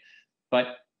trade.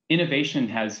 But innovation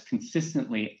has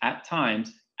consistently, at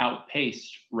times,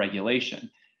 outpaced regulation.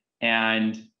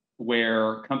 And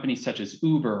where companies such as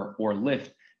Uber or Lyft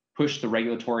push the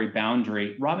regulatory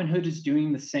boundary, Robinhood is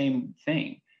doing the same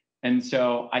thing. And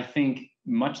so I think,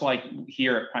 much like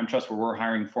here at Prime Trust, where we're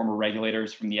hiring former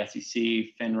regulators from the SEC,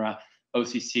 FINRA,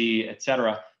 OCC, et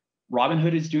cetera,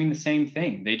 Robinhood is doing the same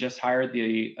thing. They just hired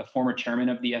a former chairman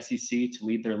of the SEC to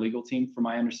lead their legal team, from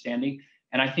my understanding.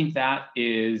 And I think that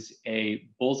is a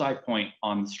bullseye point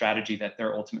on the strategy that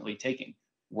they're ultimately taking.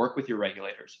 Work with your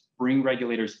regulators, bring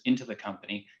regulators into the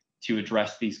company to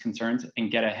address these concerns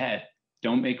and get ahead.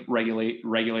 Don't make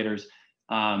regulators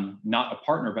not a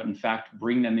partner, but in fact,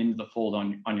 bring them into the fold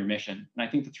on your mission. And I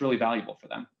think that's really valuable for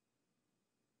them.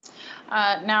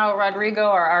 Now, Rodrigo,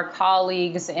 our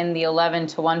colleagues in the 11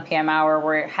 to 1 p.m.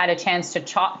 hour had a chance to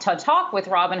talk with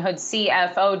Robinhood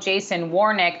CFO Jason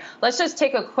Warnick. Let's just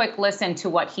take a quick listen to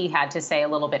what he had to say a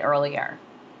little bit earlier.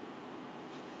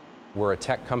 We're a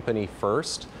tech company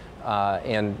first,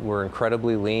 and we're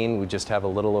incredibly lean. We just have a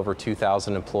little over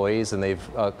 2,000 employees, and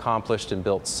they've accomplished and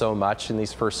built so much in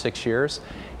these first 6 years.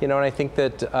 You know, and I think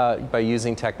that by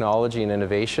using technology and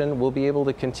innovation, we'll be able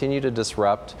to continue to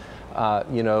disrupt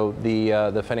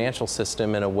the financial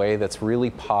system in a way that's really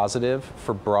positive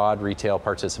for broad retail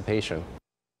participation.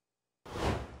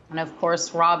 And of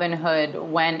course, Robinhood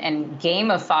went and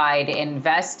gamified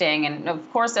investing. And of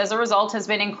course, as a result, has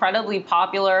been incredibly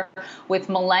popular with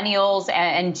millennials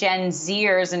and Gen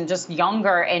Zers and just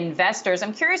younger investors.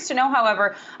 I'm curious to know,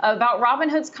 however, about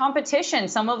Robinhood's competition,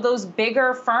 some of those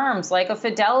bigger firms like a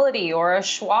Fidelity or a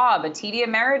Schwab, a TD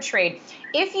Ameritrade.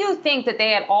 If you think that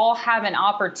they at all have an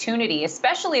opportunity,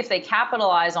 especially if they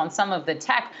capitalize on some of the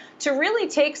tech, to really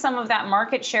take some of that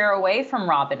market share away from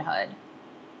Robinhood.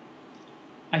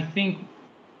 I think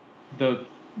the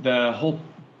whole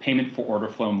payment for order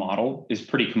flow model is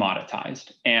pretty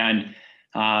commoditized, and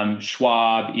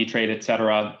Schwab, E-Trade, et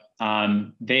cetera,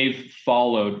 they've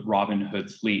followed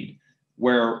Robinhood's lead.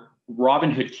 Where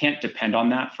Robinhood can't depend on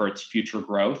that for its future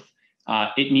growth,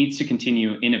 it needs to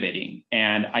continue innovating.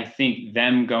 And I think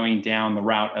them going down the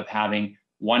route of having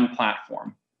one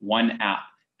platform, one app,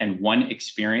 and one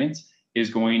experience is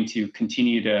going to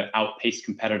continue to outpace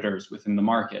competitors within the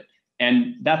market.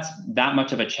 And that's that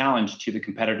much of a challenge to the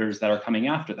competitors that are coming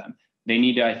after them. They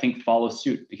need to, I think, follow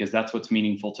suit, because that's what's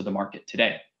meaningful to the market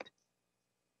today.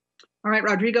 All right,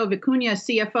 Rodrigo Vicuna,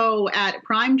 CFO at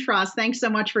Prime Trust, thanks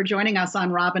so much for joining us on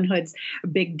Robinhood's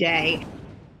Big Day.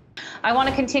 I want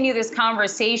to continue this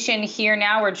conversation here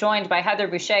now. We're joined by Heather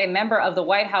Boucher, a member of the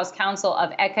White House Council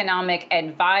of Economic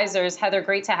Advisors. Heather,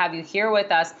 great to have you here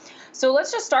with us. So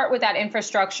let's just start with that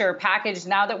infrastructure package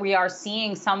now that we are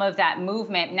seeing some of that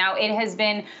movement. Now, it has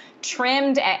been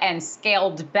trimmed and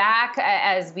scaled back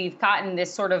as we've gotten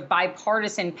this sort of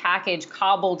bipartisan package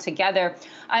cobbled together.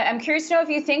 I'm curious to know if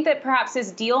you think that perhaps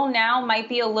this deal now might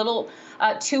be a little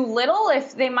too little,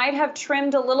 if they might have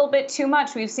trimmed a little bit too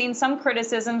much. We've seen some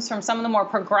criticisms from some of the more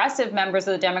progressive members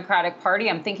of the Democratic Party.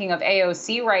 I'm thinking of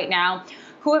AOC right now,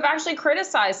 who have actually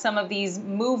criticized some of these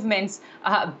movements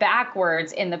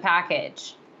backwards in the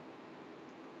package.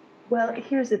 Well,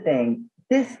 here's the thing.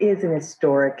 This is an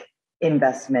historic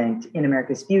investment in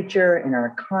America's future, in our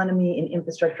economy, in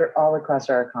infrastructure all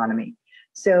across our economy.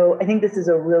 So I think this is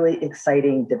a really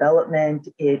exciting development.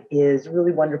 It is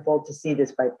really wonderful to see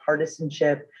this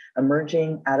bipartisanship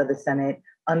emerging out of the Senate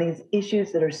on these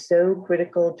issues that are so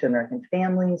critical to American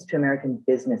families, to American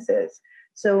businesses.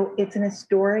 So it's an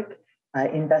historic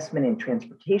investment in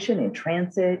transportation, in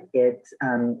transit. It's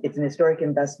an historic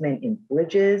investment in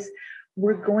bridges.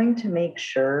 We're going to make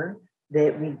sure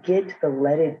that we get the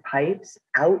leaded pipes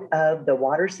out of the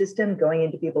water system going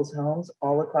into people's homes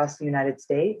all across the United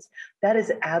States. That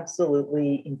is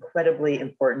absolutely incredibly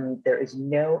important. There is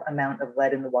no amount of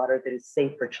lead in the water that is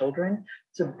safe for children.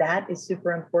 So that is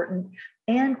super important.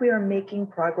 And we are making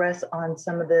progress on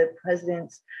some of the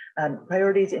president's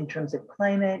priorities in terms of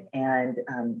climate and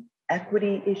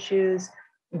equity issues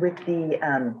with the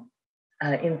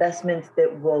investments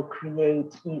that will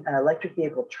create electric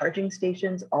vehicle charging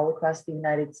stations all across the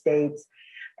United States.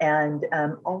 And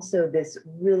also this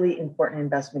really important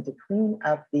investment to clean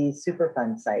up the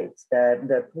Superfund sites,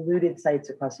 the polluted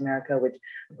sites across America, which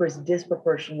of course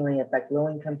disproportionately affect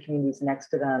low-income communities next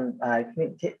to them,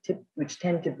 which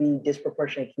tend to be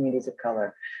disproportionate communities of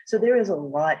color. So there is a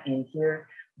lot in here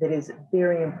that is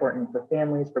very important for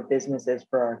families, for businesses,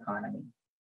 for our economy.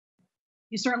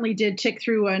 You certainly did tick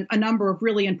through a number of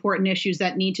really important issues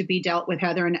that need to be dealt with,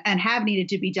 Heather, and have needed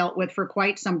to be dealt with for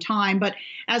quite some time. But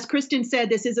as Kristin said,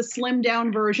 this is a slimmed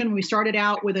down version. We started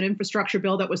out with an infrastructure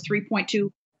bill that was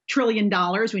 $3.2 trillion.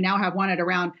 We now have one at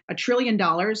around $1 trillion.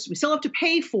 We still have to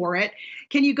pay for it.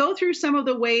 Can you go through some of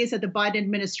the ways that the Biden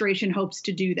administration hopes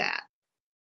to do that?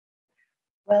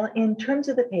 Well, in terms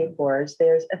of the pay fors,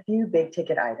 there's a few big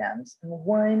ticket items.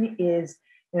 One is,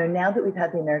 now that we've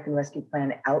had the American Rescue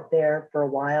Plan out there for a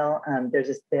while,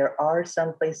 there are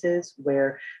some places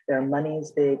where there are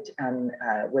monies that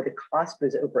where the cost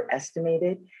was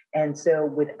overestimated, and so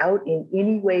without in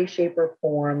any way, shape, or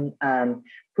form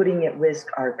putting at risk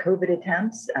our COVID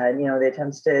attempts, the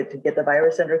attempts to get the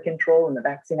virus under control and the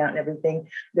vaccine out and everything,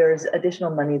 there's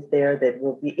additional monies there that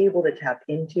we'll be able to tap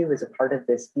into as a part of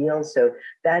this deal. So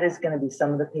that is going to be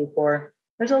some of the pay for.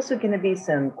 There's also going to be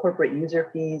some corporate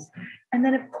user fees. And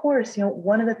then, of course,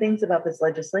 one of the things about this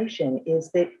legislation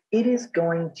is that it is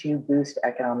going to boost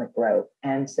economic growth.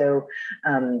 And so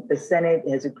the Senate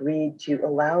has agreed to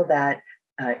allow that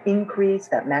increase,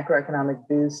 that macroeconomic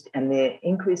boost, and the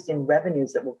increase in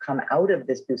revenues that will come out of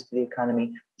this boost to the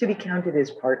economy to be counted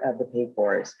as part of the pay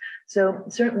fors. So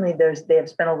certainly they have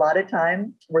spent a lot of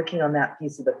time working on that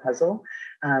piece of the puzzle.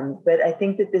 But I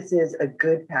think that this is a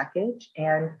good package.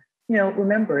 And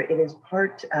remember, it is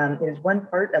one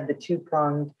part of the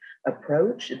two-pronged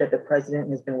approach that the president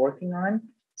has been working on.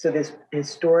 So this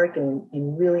historic and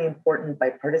really important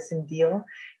bipartisan deal,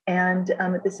 and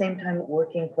at the same time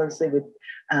working closely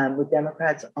with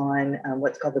Democrats on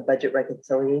what's called the budget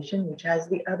reconciliation, which has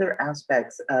the other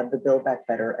aspects of the Build Back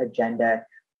Better agenda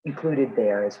included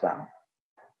there as well.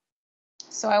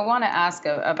 So I want to ask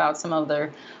about some of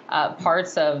the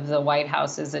parts of the White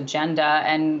House's agenda,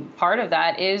 and part of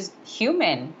that is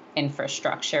human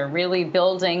infrastructure, really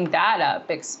building that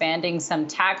up, expanding some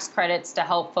tax credits to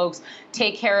help folks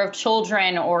take care of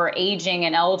children or aging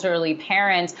and elderly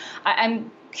parents. I'm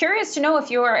curious to know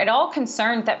if you are at all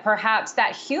concerned that perhaps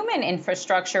that human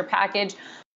infrastructure package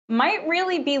might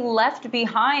really be left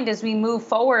behind as we move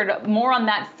forward more on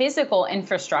that physical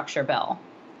infrastructure bill.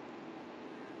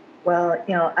 Well,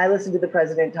 I listen to the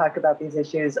president talk about these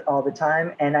issues all the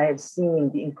time, and I have seen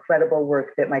the incredible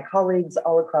work that my colleagues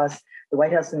all across the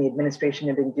White House and the administration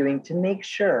have been doing to make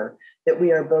sure that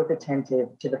we are both attentive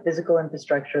to the physical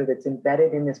infrastructure that's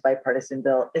embedded in this bipartisan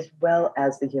bill, as well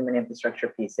as the human infrastructure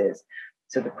pieces.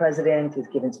 So the president has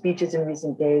given speeches in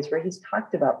recent days where he's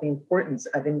talked about the importance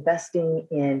of investing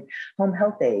in home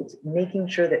health aides, making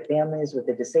sure that families with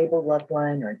a disabled loved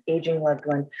one or an aging loved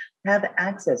one have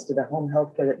access to the home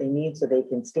health care that they need so they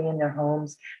can stay in their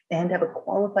homes and have a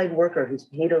qualified worker who's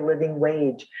paid a living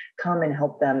wage come and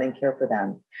help them and care for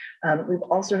them. We've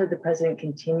also heard the president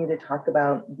continue to talk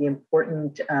about the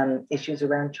important issues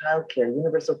around childcare,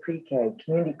 universal pre-K,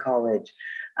 community college,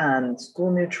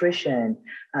 school nutrition,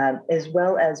 as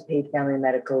well as paid family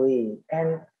medical leave.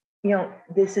 And,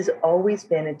 this has always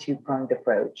been a two-pronged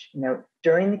approach.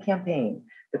 During the campaign,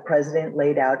 the president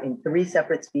laid out in 3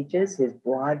 separate speeches his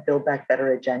broad Build Back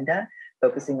Better agenda,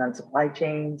 focusing on supply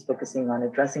chains, focusing on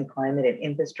addressing climate and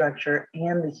infrastructure,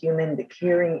 and the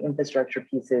caring infrastructure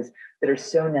pieces that are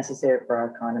so necessary for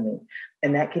our economy.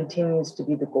 And that continues to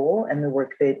be the goal and the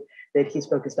work that he's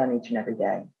focused on each and every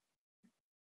day.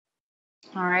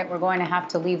 All right, we're going to have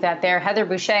to leave that there. Heather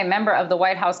Boushey, member of the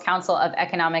White House Council of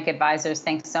Economic Advisors,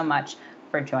 thanks so much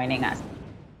for joining us.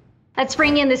 Let's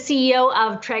bring in the CEO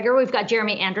of Traeger. We've got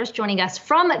Jeremy Andrus joining us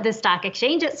from the stock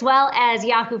exchange, as well as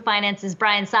Yahoo Finance's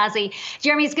Brian Sozzi.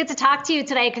 Jeremy, it's good to talk to you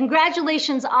today.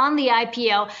 Congratulations on the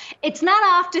IPO. It's not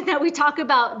often that we talk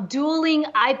about dueling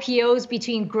IPOs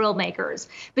between grill makers,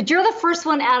 but you're the first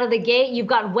one out of the gate. You've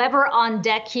got Weber on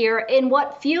deck here in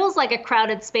what feels like a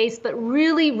crowded space, but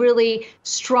really, really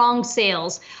strong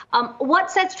sales.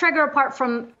 What sets Traeger apart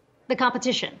from the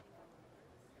competition?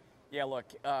 Yeah, look,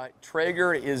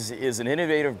 Traeger is an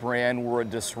innovative brand. We're a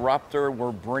disruptor.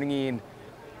 We're bringing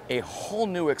a whole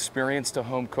new experience to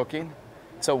home cooking.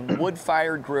 It's a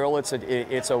wood-fired grill.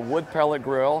 It's a wood pellet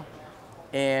grill,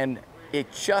 and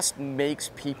it just makes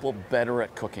people better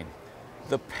at cooking.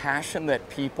 The passion that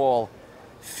people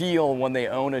feel when they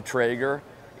own a Traeger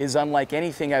is unlike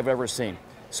anything I've ever seen.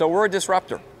 So we're a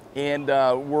disruptor, and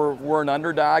we're an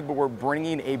underdog, but we're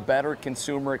bringing a better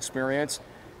consumer experience,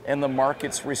 and the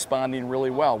market's responding really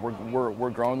well. We're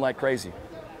growing like crazy.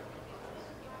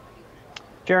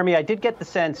 Jeremy, I did get the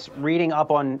sense, reading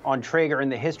up on Traeger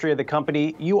and the history of the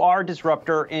company, you are a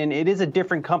disruptor, and it is a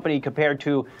different company compared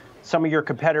to some of your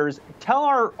competitors. Tell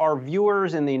our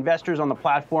viewers and the investors on the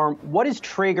platform, what is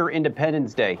Traeger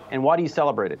Independence Day, and why do you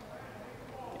celebrate it?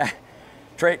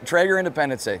 Traeger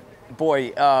Independence Day.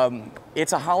 Boy,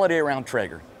 it's a holiday around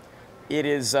Traeger. It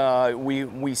is,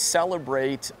 we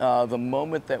celebrate the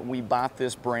moment that we bought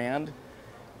this brand.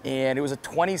 And it was a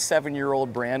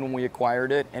 27-year-old brand when we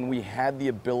acquired it, and we had the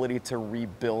ability to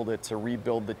rebuild it, to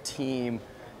rebuild the team,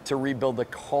 to rebuild the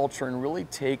culture, and really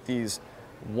take these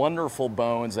wonderful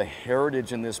bones, a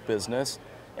heritage in this business,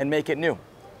 and make it new,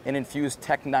 and infuse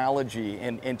technology,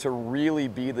 and to really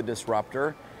be the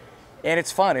disruptor. And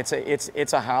it's fun.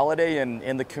 It's a holiday,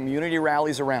 and the community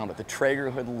rallies around it. The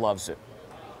Traegerhood loves it.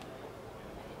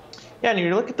 Yeah, and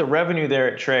you look at the revenue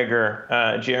there at Traeger,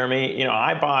 Jeremy, you know,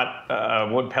 I bought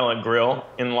a wood pellet grill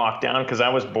in lockdown because I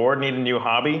was bored, needed a new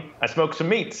hobby. I smoked some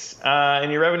meats,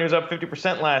 and your revenue is up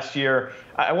 50% last year.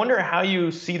 I wonder how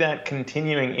you see that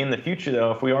continuing in the future,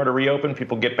 though. If we are to reopen,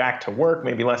 people get back to work,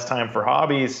 maybe less time for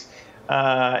hobbies,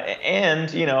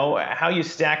 and, you know, how you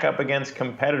stack up against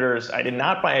competitors. I did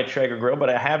not buy a Traeger grill, but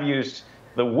I have used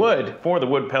the wood for the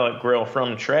wood pellet grill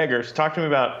from Traeger. So talk to me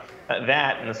about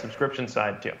that and the subscription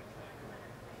side, too.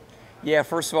 Yeah,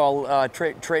 first of all,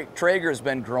 Traeger has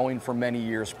been growing for many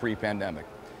years pre-pandemic.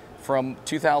 From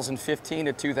 2015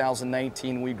 to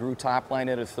 2019, we grew top line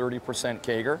at a 30%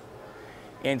 CAGR.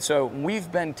 And so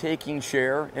we've been taking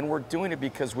share, and we're doing it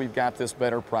because we've got this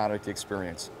better product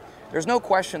experience. There's no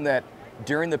question that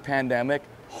during the pandemic,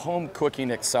 home cooking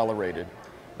accelerated.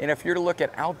 And if you're to look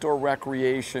at outdoor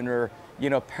recreation or, you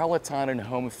know, Peloton and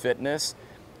home fitness,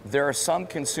 there are some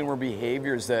consumer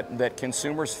behaviors that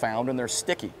consumers found, and they're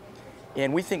sticky.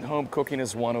 And we think home cooking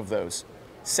is one of those.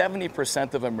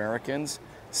 70% of Americans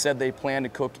said they plan to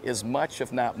cook as much,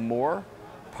 if not more,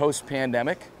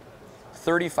 post-pandemic.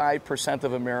 35%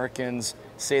 of Americans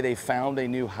say they found a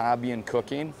new hobby in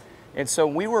cooking. And so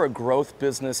we were a growth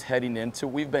business heading into.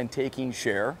 We've been taking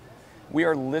share. We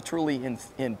are literally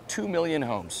in 2 million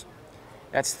homes.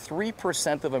 That's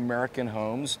 3% of American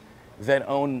homes that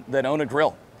own a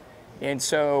grill. And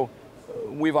so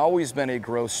we've always been a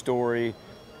growth story.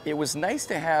 It was nice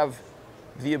to have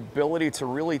the ability to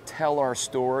really tell our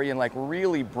story and like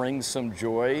really bring some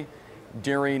joy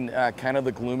during kind of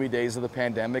the gloomy days of the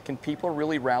pandemic, and people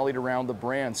really rallied around the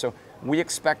brand. So we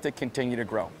expect to continue to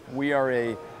grow. We are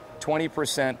a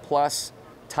 20% plus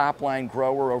top line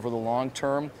grower over the long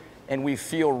term, and we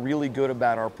feel really good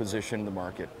about our position in the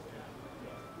market.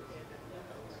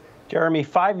 Jeremy,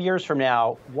 5 years from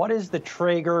now, what is the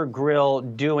Traeger grill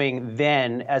doing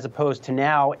then as opposed to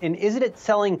now? And isn't it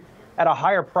selling at a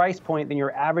higher price point than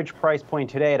your average price point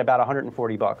today at about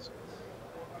 140 bucks?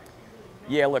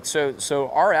 Yeah, look, so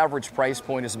our average price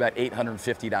point is about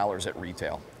 $850 at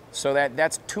retail. So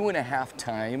that's 2.5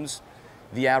 times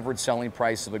the average selling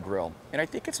price of a grill. And I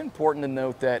think it's important to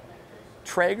note that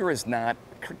Traeger's not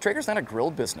a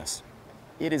grill business.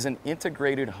 It is an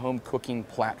integrated home cooking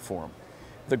platform.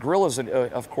 The grill is,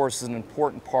 of course, is an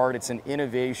important part. It's an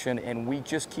innovation, and we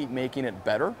just keep making it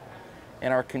better.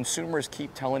 And our consumers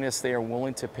keep telling us they are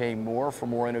willing to pay more for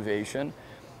more innovation.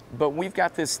 But we've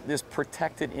got this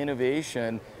protected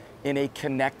innovation in a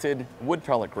connected wood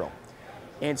pellet grill.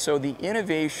 And so the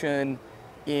innovation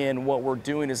in what we're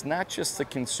doing is not just the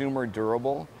consumer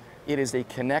durable, it is a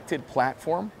connected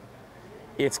platform.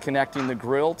 It's connecting the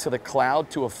grill to the cloud,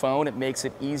 to a phone. It makes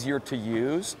it easier to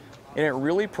use. And it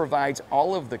really provides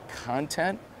all of the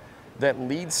content that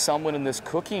leads someone in this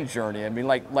cooking journey. I mean,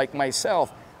 like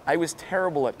myself, I was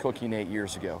terrible at cooking 8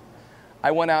 years ago.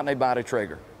 I went out and I bought a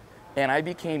Traeger, and I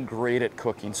became great at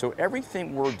cooking. So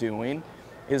everything we're doing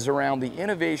is around the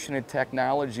innovation and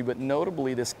technology, but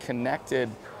notably this connected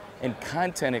and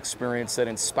content experience that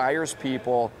inspires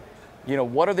people. You know,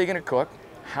 what are they going to cook?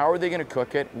 How are they going to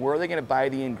cook it? Where are they going to buy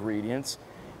the ingredients?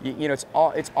 You know,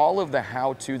 it's all of the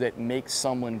how-to that makes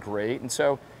someone great. And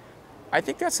so I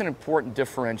think that's an important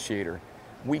differentiator.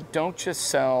 We don't just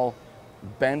sell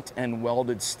bent and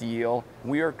welded steel.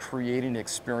 We are creating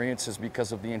experiences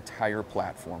because of the entire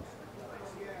platform.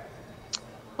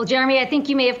 Well, Jeremy, I think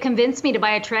you may have convinced me to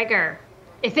buy a Traeger.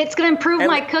 If it's going to improve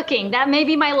my cooking, that may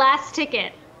be my last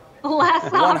ticket.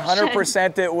 Last option.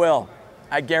 100% it will.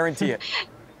 I guarantee it.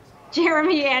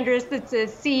 Jeremy Andrus, that's the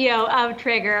CEO of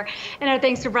Traeger. And our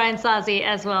thanks to Brian Sozzi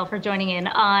as well for joining in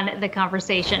on the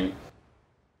conversation.